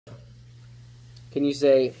Can you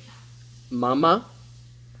say mama?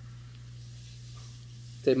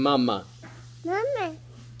 Say mama. Mama.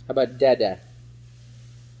 How about dada?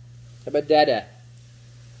 How about dada?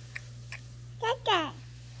 Dada.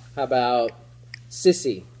 How about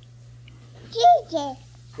sissy? Gigi.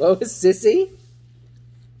 What was sissy?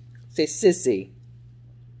 Say sissy.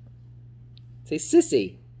 Say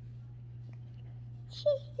sissy.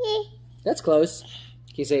 Gigi. That's close.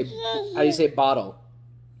 Can you say, how do you say bottle?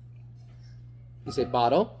 You say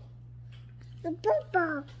bottle?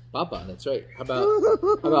 Baba. Baba, that's right. How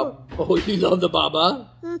about, oh, you love the baba?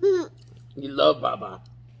 You love baba.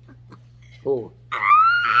 Oh.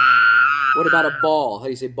 What about a ball? How do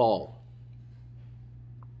you say ball?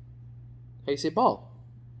 How do you say ball?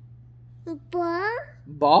 Ball.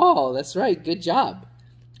 Ball, that's right. Good job.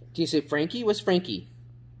 Can you say Frankie? What's Frankie?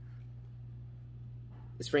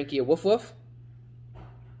 Is Frankie a woof woof?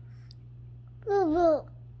 Boo.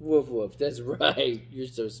 Woof woof, that's right. You're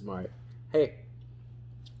so smart. Hey,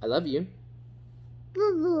 I love you.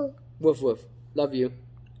 Boo. Woof woof, love you.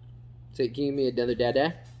 Say, can you give me another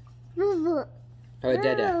dada? Boo. How about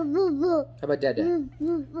dada? Boo. How about dada?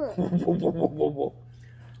 Boo.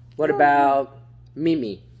 What about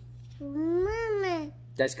Mimi? Mama.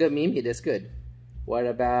 That's good, Mimi, that's good. What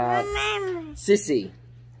about Mama. Sissy?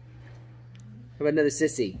 How about another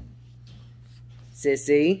Sissy?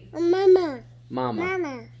 Sissy? Mama. Mama.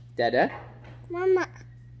 Mama. Dada? Mama.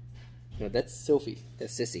 No, that's Sophie.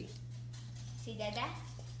 That's Sissy. Si Dada.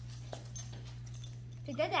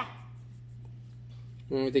 Si Dada.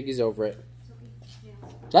 I think he's over it.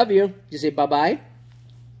 Love you. You say bye-bye?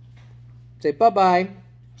 Say bye-bye.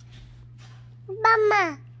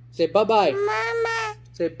 Mama. Say bye-bye. Mama.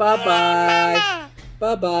 Say bye-bye.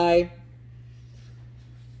 Bye-bye.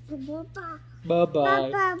 Baba. Bye-bye.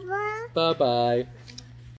 Baba. Bye-bye.